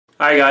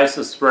Hi guys,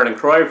 this is Vernon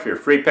Croy for your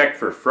free pick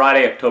for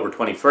Friday, October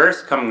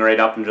 21st, coming right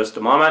up in just a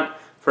moment.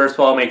 First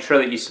of all, make sure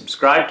that you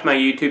subscribe to my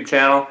YouTube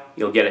channel.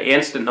 You'll get an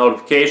instant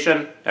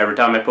notification every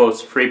time I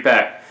post a free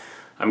pick.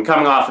 I'm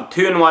coming off a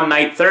 2-1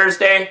 night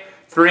Thursday,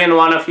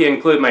 3-1 if you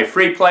include my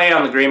free play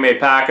on the Green Bay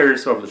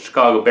Packers over the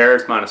Chicago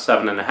Bears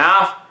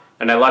 -7.5.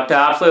 And I look to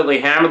absolutely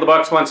hammer the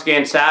Bucks once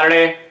again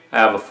Saturday. I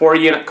have a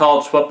 4-unit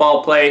college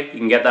football play. You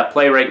can get that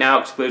play right now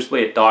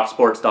exclusively at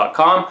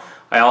DocSports.com.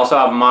 I also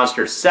have a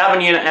monster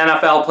 7-unit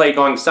NFL play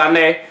going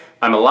Sunday.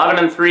 I'm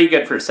 11-3,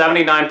 good for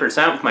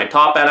 79% with my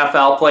top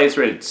NFL plays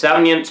rated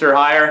 7 units or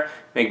higher,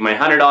 making my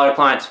 $100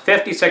 clients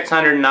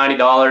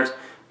 $5,690.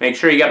 Make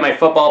sure you get my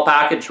football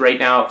package right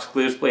now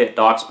exclusively at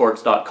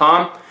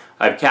DocSports.com.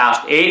 I've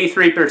cashed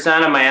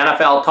 83% of my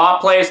NFL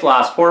top plays the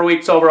last 4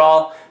 weeks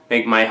overall,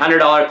 making my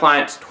 $100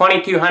 clients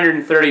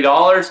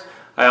 $2,230.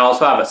 I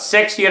also have a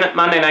 6-unit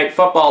Monday Night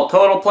Football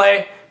total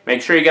play.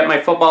 Make sure you get my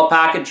football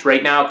package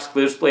right now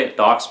exclusively at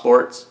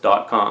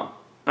DocSports.com.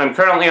 I'm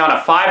currently on a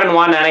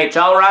 5-1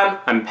 NHL run.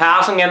 I'm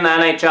passing in the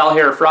NHL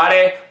here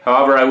Friday.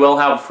 However, I will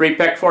have a free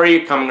pick for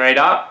you coming right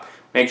up.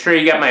 Make sure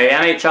you get my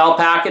NHL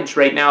package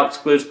right now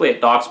exclusively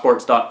at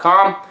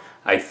DocSports.com.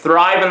 I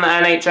thrive in the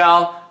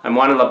NHL. I'm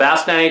one of the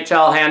best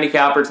NHL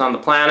handicappers on the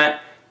planet.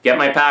 Get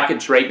my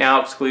package right now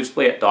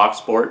exclusively at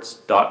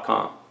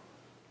DocSports.com.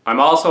 I'm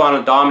also on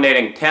a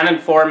dominating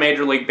 10-4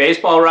 Major League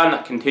Baseball run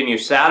that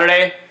continues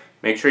Saturday.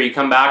 Make sure you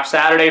come back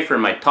Saturday for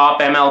my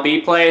top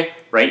MLB play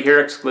right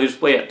here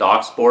exclusively at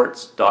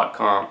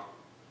DocSports.com.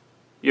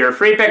 Your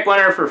free pick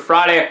winner for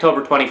Friday,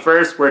 October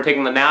 21st, we're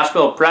taking the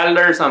Nashville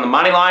Predators on the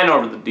money line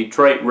over the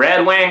Detroit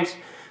Red Wings.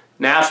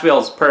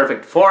 Nashville's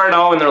perfect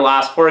 4-0 in their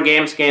last 4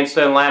 games against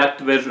an Atlantic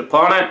Division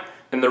opponent,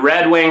 and the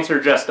Red Wings are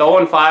just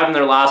 0-5 in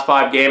their last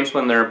 5 games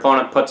when their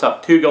opponent puts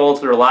up 2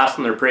 goals or less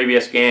in their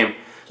previous game.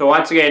 So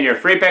once again, your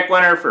free pick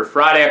winner for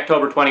Friday,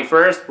 October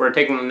 21st, we're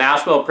taking the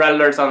Nashville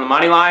Predators on the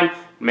money line.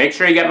 Make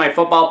sure you get my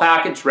football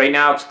package right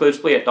now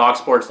exclusively at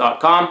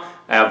DocSports.com.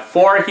 I have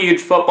 4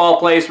 huge football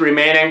plays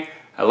remaining.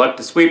 I look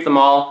to sweep them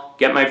all.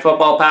 Get my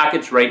football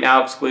package right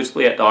now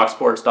exclusively at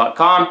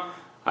DocSports.com.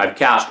 I've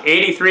cashed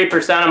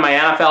 83% of my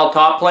NFL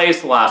top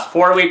plays the last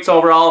 4 weeks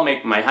overall,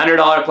 making my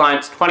 $100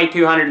 clients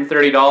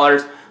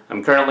 $2,230.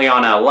 I'm currently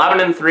on a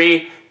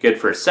 11-3, good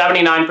for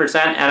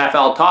 79%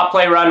 NFL top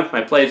play run with my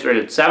plays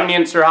rated 7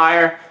 units or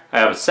higher. I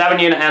have a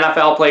 7-unit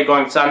NFL play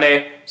going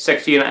Sunday,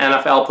 6-unit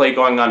NFL play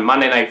going on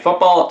Monday Night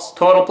Football. It's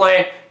total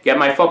play. Get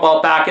my football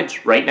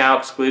package right now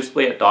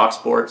exclusively at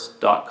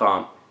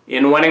DocSports.com.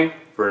 In winning,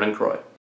 Vernon Croy.